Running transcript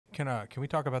can we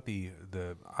talk about the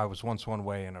I was once one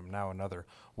way and I'm now another?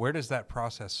 Where does that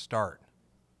process start?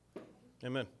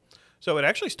 Amen. So it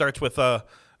actually starts with,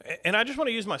 and I just want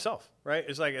to use myself, right?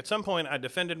 It's like at some point I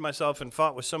defended myself and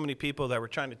fought with so many people that were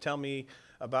trying to tell me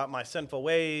about my sinful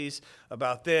ways,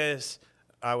 about this.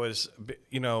 I was,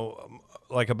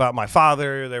 like about my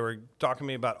father. They were talking to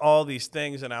me about all these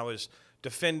things, and I was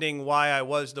defending why I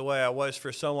was the way I was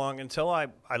for so long until I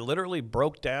literally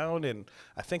broke down, and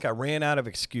I think I ran out of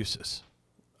excuses.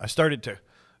 I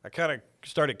kind of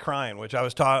started crying, which I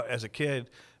was taught as a kid,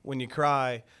 when you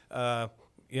cry,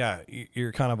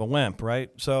 you're kind of a wimp, right?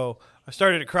 So I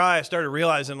started to cry. I started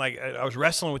realizing, like, I was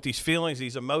wrestling with these feelings,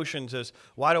 these emotions as,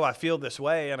 why do I feel this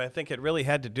way? And I think it really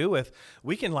had to do with,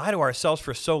 we can lie to ourselves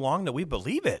for so long that we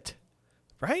believe it,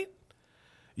 right?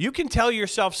 You can tell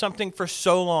yourself something for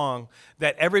so long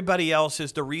that everybody else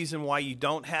is the reason why you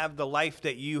don't have the life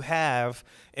that you have,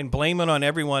 and blame it on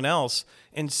everyone else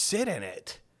and sit in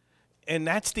it. And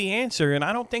that's the answer. And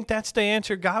I don't think that's the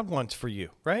answer God wants for you,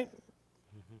 right?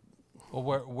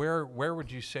 Well, where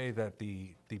would you say that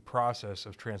the process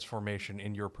of transformation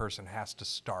in your person has to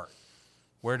start?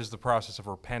 Where does the process of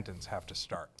repentance have to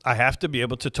start? I have to be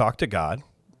able to talk to God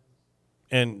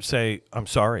and say, I'm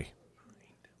sorry.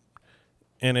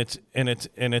 And it's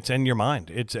in your mind.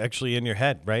 It's actually in your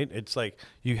head, right? It's like,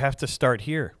 you have to start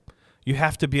here. You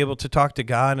have to be able to talk to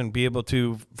God and be able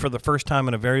to, for the first time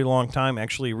in a very long time,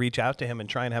 actually reach out to him and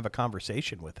try and have a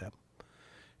conversation with him.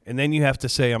 And then you have to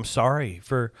say, I'm sorry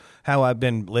for how I've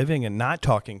been living and not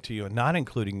talking to you and not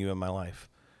including you in my life.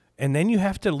 And then you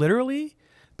have to literally,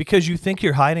 because you think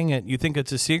you're hiding it, you think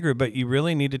it's a secret, but you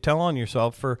really need to tell on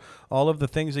yourself for all of the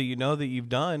things that you know that you've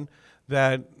done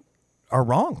that are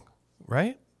wrong,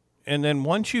 right? And then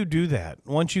once you do that,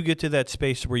 once you get to that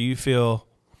space where you feel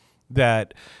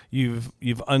that you've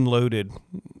unloaded,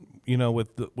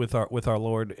 with our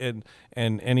Lord, and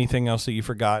anything else that you've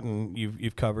forgotten,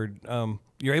 you've covered,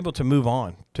 you're able to move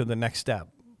on to the next step,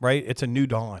 right? It's a new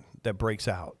dawn that breaks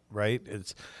out, right?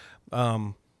 It's,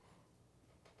 but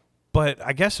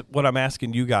I guess what I'm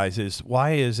asking you guys is,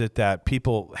 why is it that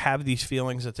people have these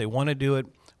feelings that they want to do it?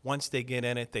 Once they get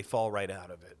in it, they fall right out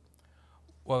of it.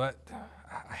 Well,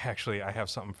 I have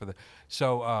something for the.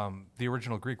 So the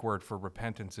original Greek word for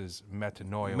repentance is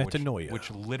metanoia. Which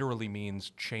literally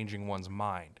means changing one's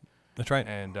mind. That's right.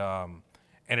 And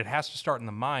it has to start in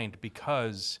the mind,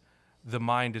 because the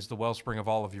mind is the wellspring of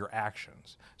all of your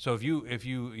actions. So if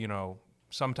you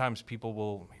sometimes people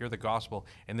will hear the gospel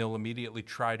and they'll immediately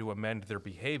try to amend their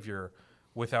behavior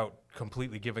without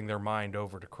completely giving their mind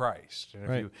over to Christ. And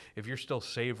right. if you're still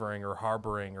savoring or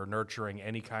harboring or nurturing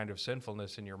any kind of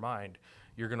sinfulness in your mind,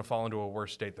 you're going to fall into a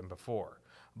worse state than before.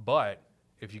 But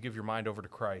if you give your mind over to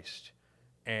Christ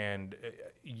and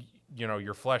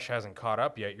your flesh hasn't caught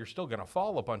up yet, you're still going to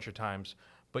fall a bunch of times,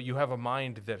 but you have a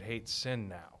mind that hates sin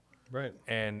now. Right.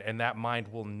 And that mind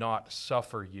will not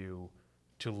suffer you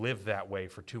to live that way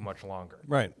for too much longer.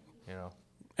 Right.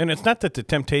 And it's not that the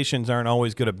temptations aren't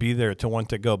always going to be there to want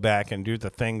to go back and do the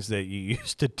things that you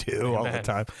used to do all the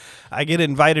time. I get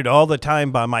invited all the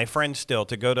time by my friends still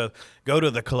to go to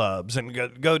the clubs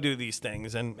and go do these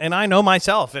things. And I know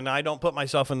myself, and I don't put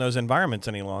myself in those environments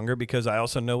any longer, because I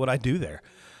also know what I do there.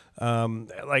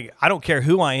 I don't care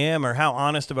who I am or how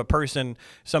honest of a person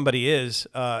somebody is.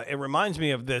 It reminds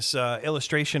me of this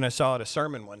illustration I saw at a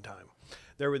sermon one time.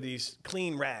 There were these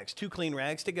clean rags, two clean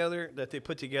rags together that they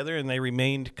put together, and they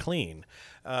remained clean.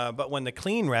 But when the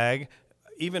clean rag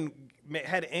even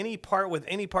had any part with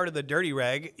any part of the dirty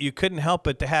rag, you couldn't help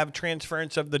but to have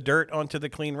transference of the dirt onto the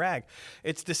clean rag.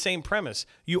 It's the same premise.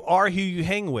 You are who you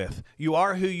hang with. You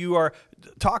are who you are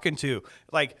talking to.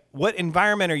 Like, what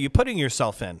environment are you putting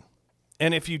yourself in?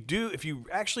 And if you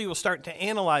actually will start to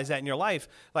analyze that in your life,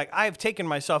 like, I've taken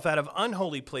myself out of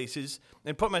unholy places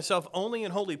and put myself only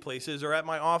in holy places, or at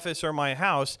my office or my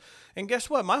house. And guess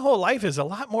what? My whole life is a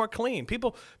lot more clean.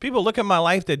 People look at my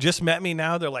life that just met me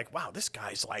now. They're like, wow, this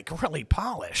guy's like really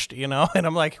polished, And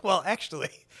I'm like, well,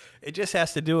 actually, it just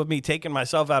has to do with me taking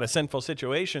myself out of sinful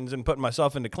situations and putting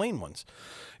myself into clean ones.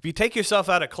 If you take yourself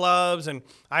out of clubs, and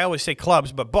I always say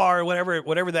clubs, but bar,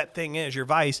 whatever that thing is, your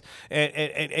vice,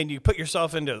 and you put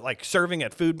yourself into like serving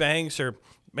at food banks, or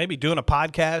maybe doing a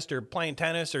podcast, or playing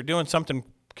tennis, or doing something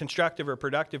constructive or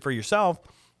productive for yourself,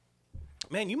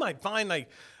 man, you might find like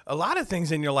a lot of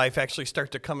things in your life actually start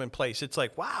to come in place. It's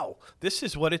like, wow, this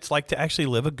is what it's like to actually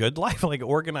live a good life, like an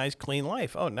organized, clean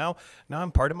life. Oh, now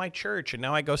I'm part of my church, and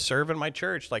now I go serve in my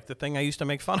church, like the thing I used to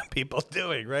make fun of people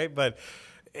doing, right? But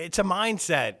it's a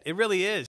mindset. It really is.